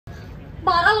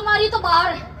बारह अलमारी तो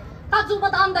बाहर काजू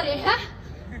बादाम दरे है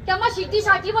क्या मैं सीटी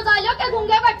साटी बजा लियो क्या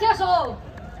गूंगे बैठे सो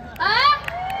हैं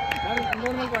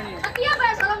अतिया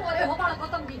पैसा मोरे हो बड़ा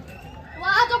खत्म की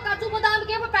वहां जो काजू बादाम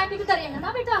के पैकेट दरे है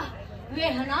ना बेटा वे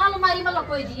है ना अलमारी में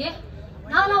लकोई दिए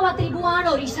ना ना वो तेरी बुआन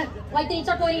हो रही सर वही तेरी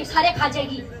चटोरी सारे खा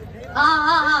जाएगी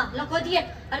हाँ लको दिए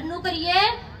और नु करिए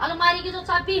अलमारी की जो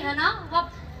चाबी है ना वो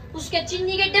उसके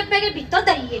चीनी के डिब्बे के भीतर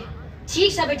धरिए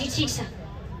ठीक से बेटी ठीक से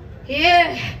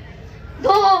 1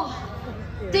 2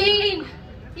 3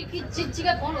 चिच्ची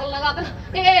का फोन लगा कर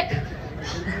 1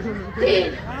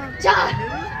 3 4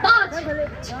 5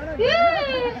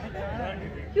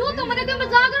 क्यों तो मैंने तो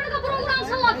जागरण का प्रोग्राम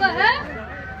चला है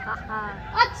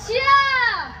अच्छा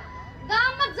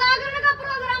गांव में जागरण का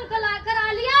प्रोग्राम करा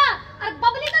लिया और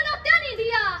बबली का नोटिया नहीं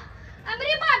दिया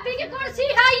अमरी भाभी की कुर्सी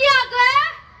आई आ गए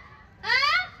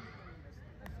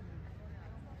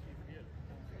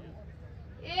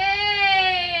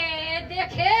ए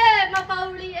देखे मैं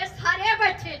बाउली है सारे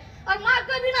बैठे और मां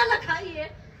को भी ना लखाई है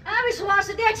विश्वास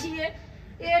देखिए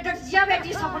ए डरजिया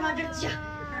बेटी सपना डरजिया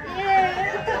ए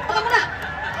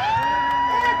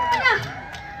हमरा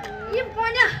ये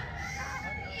पोना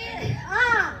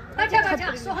हां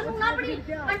बैठा सोहन ना पड़ी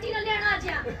आंटी ने लेना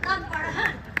जा काम पड़ है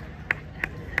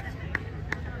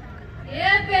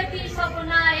ए बेटी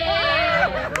सपना ए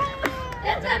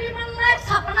तेरी मन में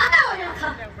सपना ना हो गया था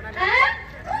हैं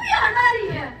तू भी आ रही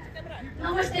है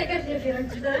नमस्ते कर दे फिर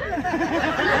अंजलि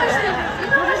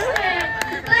नमस्ते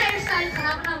मैं स्टाइल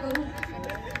खराब ना करूं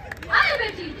आए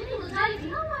बेटी तू उधारी थी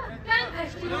ना क्या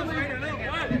फेस्टिवल में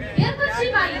ये कुछ सी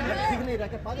भाई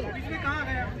बिजली कहां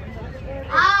गया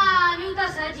न्यूता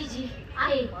सर जी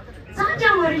आए सांझा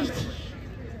हो रही थी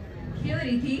क्यों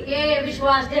रही थी ये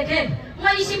विश्वास देखे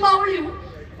मैं इसी बावली हूं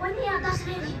वनी आता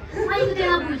से मैं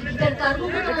देना भूल गई दरकार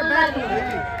मुझे तो लगा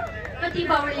पति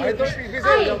बावली है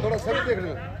थोड़ा सर देख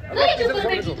लो नहीं चुप कर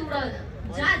बेटी तू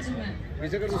जाज में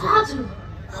पीछे कर दो जाज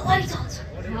हवाई जहाज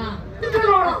हां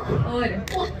और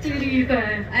ओ तेरी का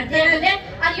देख ले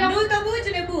अरे नु तो पूछ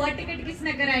ले बुआ टिकट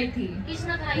किसने कराई थी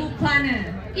फूफा ने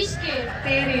किसके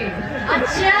तेरे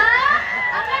अच्छा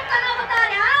अब मैं कना बता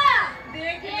रहा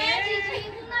देख ले जी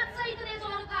इतना सही इतने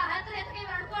जोर का है तेरे के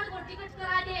रणकोट को टिकट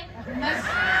करा दे बस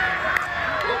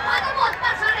फूफा तो बहुत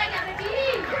पसंद है क्या बेटी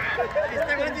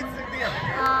किसने कौन जीत सकती है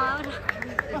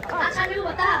अच्छा नहीं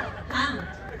बता हां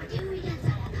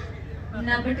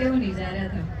ना बटे वो नहीं जा रहा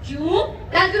था क्यों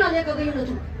क्या क्यों ना लेकर गई ना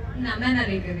तू ना मैं ना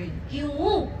लेकर गई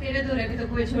क्यों तेरे दौरे भी तो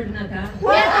कोई छोड़ना था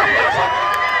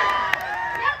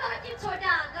यार तो किन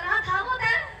छोड़ा करा था वो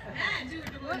तेरे झूठ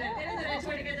बोल तेरे दौरे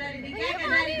छोड़ के जा रही थी क्या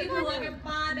कह रही थी बुआ के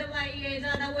पां दवाई है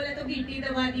ज्यादा बोले तो घीटी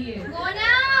दवा दी है गोना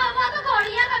वो तो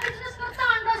घोड़िया का बिजनेस करता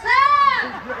अंडो से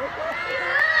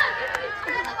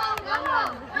कितना दबाऊंगा वो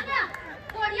गोना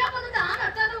घोड़िया को तो धान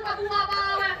हटा दूंगा बुआ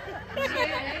बाव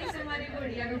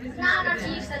ना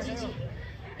ठीक सा जी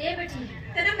ए बेटी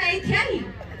तेरा मैं थी आई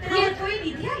तेरा और कोई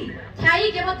नहीं थी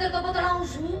आई के मतलब तो बतलाऊं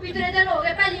सूप इतने दिन हो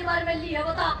गए पहली बार मिली है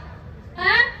बता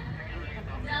हैं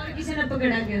और किसी ने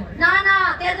पकड़ा के ना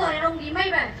तेरे तो रहूंगी मैं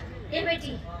बैठ ए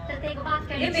बेटी तेरे को बात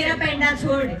कहनी मेरा पेंडा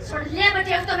छोड़ ले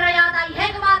बेटे अब तो मेरा याद आई है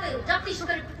एक बात जब तक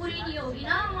शुगर पूरी नहीं होगी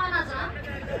ना माना सा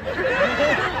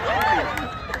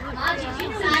हां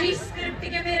जी सारी स्क्रिप्ट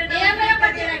के मेरे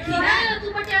बटे रखी है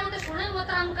तू बटे तो सुने वो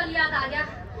तो अंकल याद आ गया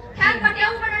खैर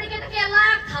बटियाऊ बनाने के तो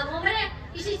लायक था वो मेरे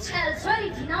इसी छेल सोरी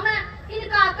थी ना मैं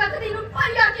इनका आपका कभी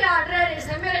रुपया के ऑर्डर है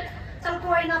से मेरे चल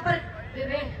कोई ना पर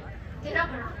बेबे तेरा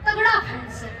बड़ा तगड़ा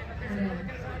फैंस है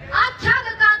अच्छा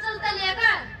का काजल ते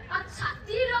लेकर अच्छा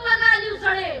तीर लगा ली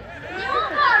उसड़े न्यू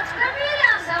बॉक्स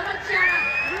कबीरा समझिया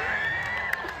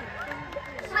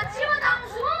सच्ची बताऊं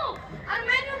सु और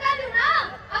मैंने कह दूं ना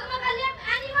अब मैं कल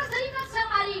एनिवर्सरी का से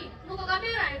हमारी नुको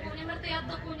कबीरा है कोने मरते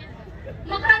अब तो कोने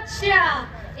मगर अच्छा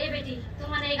ए बेटी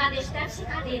तुम मने एक आधे स्टेप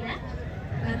सिखा देना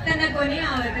तने को नहीं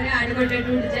आवे तेरे आड़े गोटे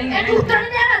टूट जाएंगे ए टूट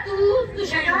नहीं दे रहा तू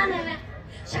शगान है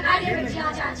शगा दे बेटी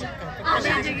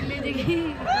आजा गिल्ली देगी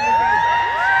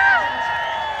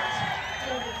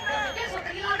कैसे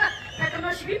तेरी लागा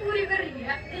पेट्रोनश भी पूरी कर रही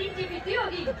है तेरी टीवी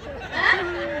होगी हैं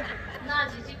ना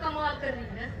जी कमाल कर रही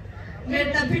है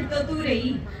मेरे तो फिर तो तू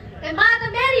रही ए मां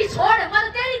तो मेरी छोड़ मैं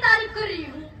तेरी तारीफ कर रही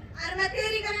हूं अरे मैं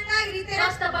तेरी करने लाग रही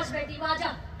तेरा बस बेटी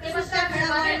आजा ये बस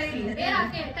खड़ा है मेरा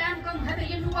के टाइम कम है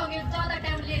ये नुका के ज्यादा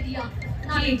टाइम ले दिया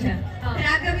ठीक है फिर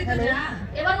आगे भी तो जा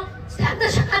ये बार स्टेप तो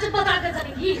शका से बता के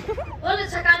जाएगी बोले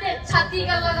शका दे छाती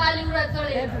का लगा ली उड़ा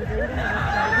चले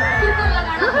तू को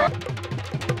लगाना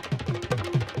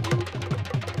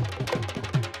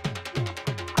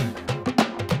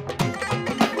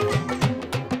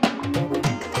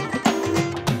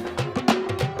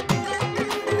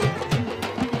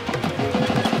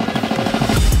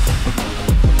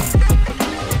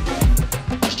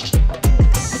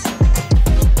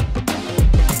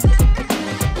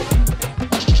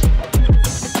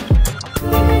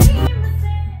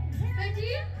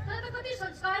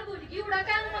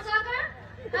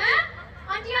हैं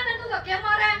आंटिया ने तू धक्के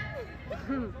मारे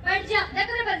बैठ जा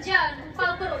देख रे बैठ जा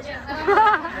ऊपर हो जा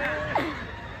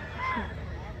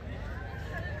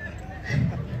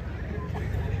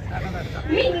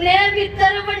मिन्ने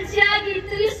भीतर बढ़ जाएगी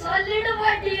इतनी सॉलिड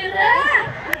बॉडी रे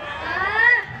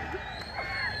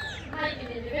भाई के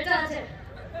लिए बेटा से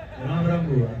राम राम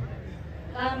बुआ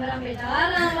राम राम बेटा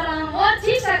राम राम और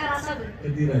ठीक से करा सब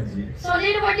कदीरा जी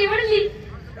सॉलिड बॉडी बढ़ ली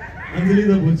अंजलि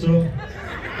तो पूछो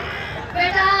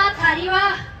बेटा थारी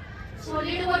वाह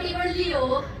सॉलिड बॉडी बढ़ ली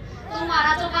हो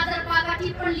तुम्हारा जो बादर पाका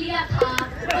टिप्पण लिया था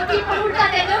वो टिप्पण उल्टा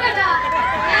दे दो बेटा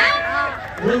हैं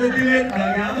वो तो दिले खा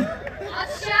गया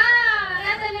अच्छा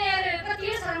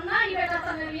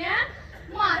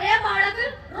मारे बालक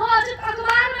रोज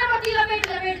अखबार में रोटी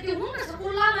लपेटती हूँ मैं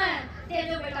स्कूल में दे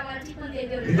दो बेटा वाला टिफिन दे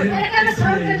दो मेरे क्या मैं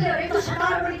सर्व कर ले एक तो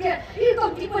शटार बन के ये तो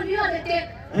टिफिन नहीं देते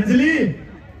अंजलि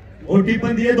वो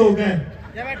टिफिन दिए दो क्या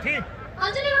ये बैठी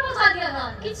अंजलि ने पहुंचा दिया था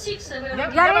किस शिक्ष से ये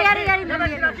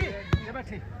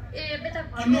बैठी ए बेटा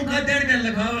अनोखा देर कर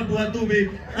लगा बुआ तू भी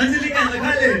अंजलि का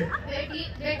लगा ले बेटी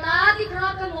बेटा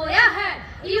दिखना कम होया है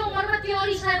ये उम्र में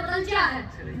त्योरी से बदल गया है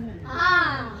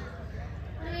हाँ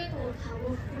अरे तो था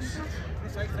वो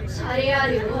सारे यार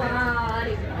हो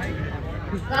अरे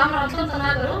राम राम तुम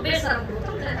तना करो बेशरम करो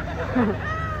तुम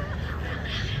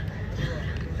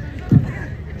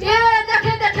ये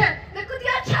देखे देखे देखो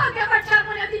दिया अच्छा क्या बच्चा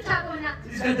को ने दिखा को ना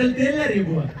इसका दिल तेल है रे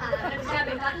बुआ अच्छा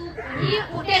बेटा तू ये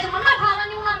उठे तो मना खावा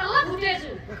नहीं उना मतलब उठे जो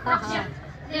अच्छा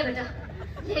ले बेटा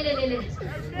ले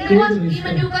ये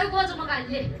मैं न्यू करूं को जो मगा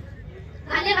ले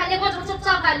खाले को जो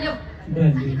चुपचाप खा लियो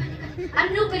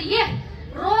अन्नू करिए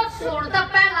रोज सोड़ता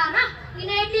पहला ना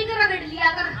इन्हें एटी कर रगड़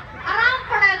लिया कर आराम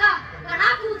पड़ेगा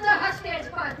घना कूदता है स्टेज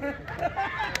पर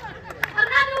और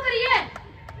ना न्यू करिए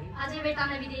आज बेटा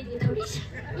ने भी दे दी थोड़ी सी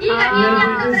ये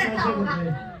रहता होगा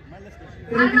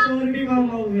ऑलरेडी काम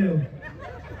हो गए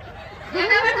ये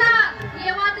बेटा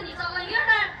ये बात नहीं चल रही है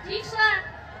ना ठीक से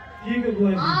ठीक है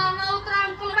बुआ हां मैं उतरा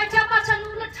अंकल बैठा पाछा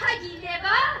नू लठा की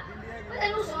लेगा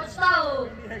मैं सोचता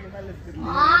हूं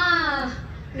हां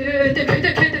देख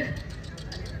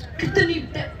कितनी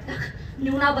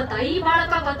न्यूना बताई बाल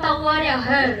का बता हुआ रहा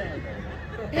है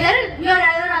फिर यो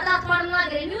रात पढ़ना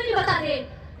करे न्यू नहीं बता दे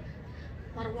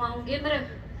मरवाऊंगे मेरे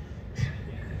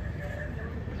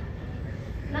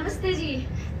नमस्ते जी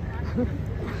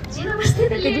जी नमस्ते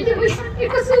दिल्ली ये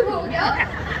कसूर हो गया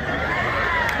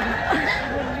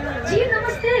जी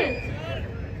नमस्ते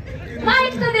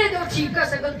माइक तो दे दो ठीक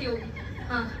है गलती होगी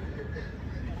हाँ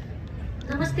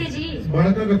नमस्ते जी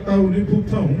बड़ा का गत्ता उन्हीं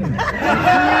फूकता हूँ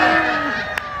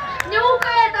न्यू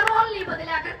का तो रोल नहीं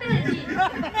बदला करते हैं जी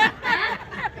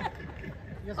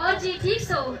और जी ठीक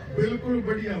सो बिल्कुल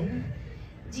बढ़िया हूँ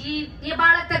जी ये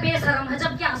बालक तो बेशरम है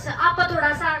जब क्या से आप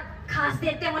थोड़ा सा खास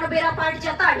देते हो बेरा पार्ट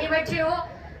जाता आगे बैठे हो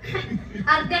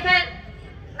और देखे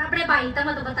अपने भाई तो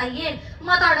मत बताइए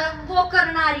मत वो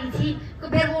करना रही थी तो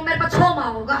फिर वो मेरे पास छोमा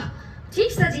होगा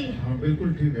ठीक सर जी हाँ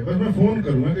बिल्कुल ठीक है बस मैं फोन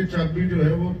करूंगा कि चाबी जो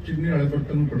है वो चिमनी वाले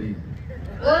बर्तन में पड़ी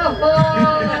ओहो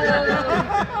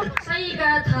सही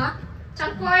कहा था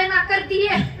चल कोई ना कर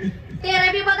दिए तेरे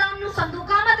भी बादाम नु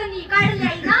संदूका मत नहीं काट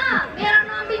ले ना मेरा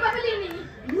नाम भी बदली नहीं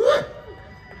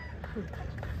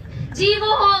जी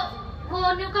वो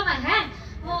न्यूकमर है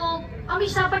वो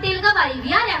अमीषा पटेल का भाई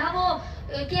भी आ रहा है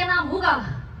वो क्या नाम होगा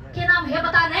क्या नाम है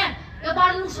बता ने ये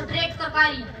बालू स्ट्रेट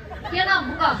तरकारी क्या नाम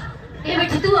होगा ये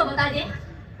बेटी तू बता दे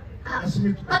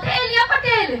पटेल या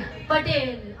पटेल पटेल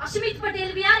अश्मित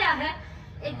पटेल भी आ रहा है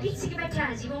एक पीछे के बैठा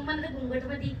है जी वो मन घूंघट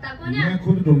में दिखता कौन है मैं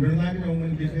खुद ढूंढने लगा कि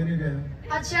मन किसे नहीं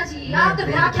गया अच्छा जी आप तो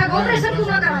फिर आख्या ऑपरेशन क्यों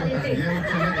ना करा लेते हैं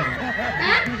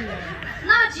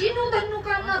ना जी नु तन्नू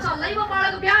करना चल रही वो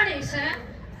बालक ब्याह से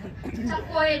चल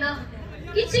कोई ना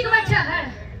किसी को बैठा है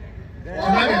ओ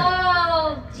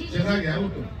जी जी चला गया वो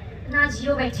तो ना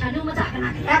जियो बैठा नु मजाक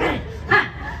ना किया करे हां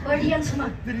बढ़िया सुना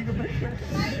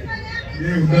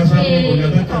ये उदा साहब ने बोला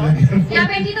था चला गया या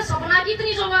बेटी तो सपना की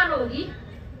इतनी जवान होगी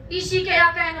इसी के या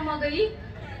कहने में गई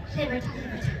ले बैठा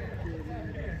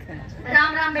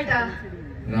राम राम बेटा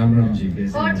राम राम जी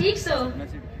कैसे और ठीक सो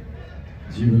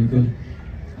जी बिल्कुल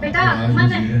बेटा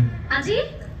मन हाँ जी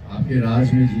आपके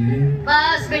राज में जी रहे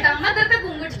बस बेटा मैं तेरे पे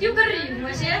घूंघट क्यों कर रही हूँ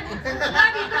वैसे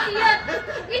आगे तो ये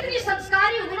इतनी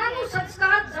संस्कारी हूँ ना नु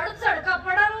संस्कार जड़ जड़ का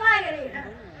पड़ा लग रही है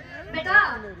बेटा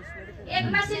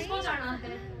एक मैसेज पहुंचाना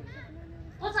है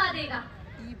पहुंचा देगा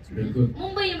बिल्कुल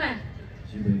मुंबई में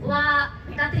जी बिल्कुल वाह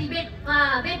बेटा तेरी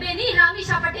बेबे नहीं है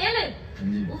अमीषा पटेल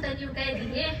उधर यूं कह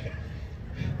दिए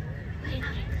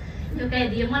यूं कह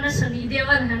दिए मन सनी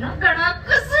देवल है ना गणा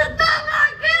कुसुता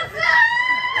लागे से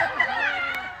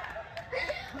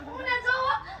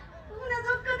उन्हें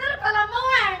जो कदर कला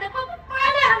मोएंड पापा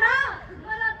पाले है ना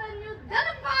मला तो न्यू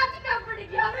धन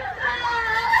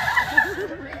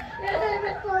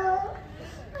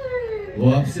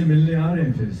वो आपसे मिलने आ रहे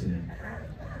हैं फिर से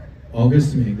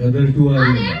अगस्त में। गदर 2 आ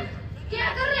रही है। क्या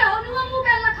कर रहे हो? नुआ मुंह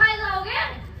पहला खाए जाओगे?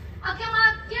 अके मां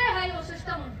क्या है वो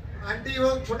सिस्टम? आंटी वो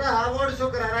छोटा हार्वर्ड शो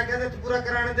करा रहा है, तो पूरा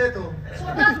कराने दे। तो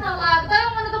छोटा सा लगता है,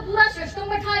 मैंने तो पूरा सिस्टम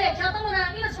बैठा रखा। तो मेरा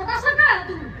नहीं छोटा सा का है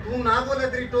तू ना बोले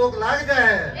तेरी टोक लाग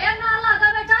जाए। ए ना लगा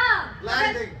बेटा, लाग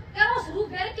दे। करो शुरू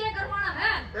फिर क्या करवाना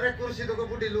है? तेरे कुर्सी तो को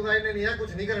बुढ़ी लुगाई ने नहीं है,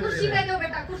 कुछ नहीं करने कुर्सी दे दो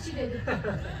बेटा, कुर्सी दे दो।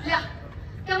 ले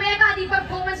तुम एक आधी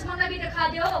परफॉर्मेंस मना भी दिखा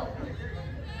दो।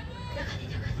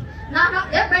 ना ना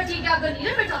ये बैठी क्या करनी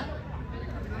है बेटा?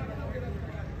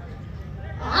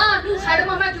 हाँ तू साइड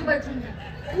में, मैं क्यों बैठूंगा?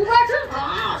 तू बैठ।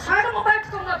 हाँ साइड में बैठ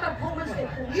कर मैं परफॉर्मेंस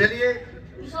देखूंगी। चलिए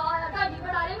सारा दादी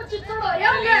बड़ा रे, मैं चित्तौड़ हो रहे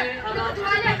होंगे।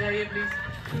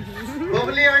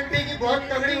 बबली आंटी की बहुत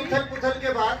तगड़ी उथल पुथल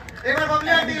के बाद एक बार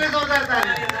बबली आंटी के लिए जोरदार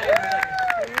ताली।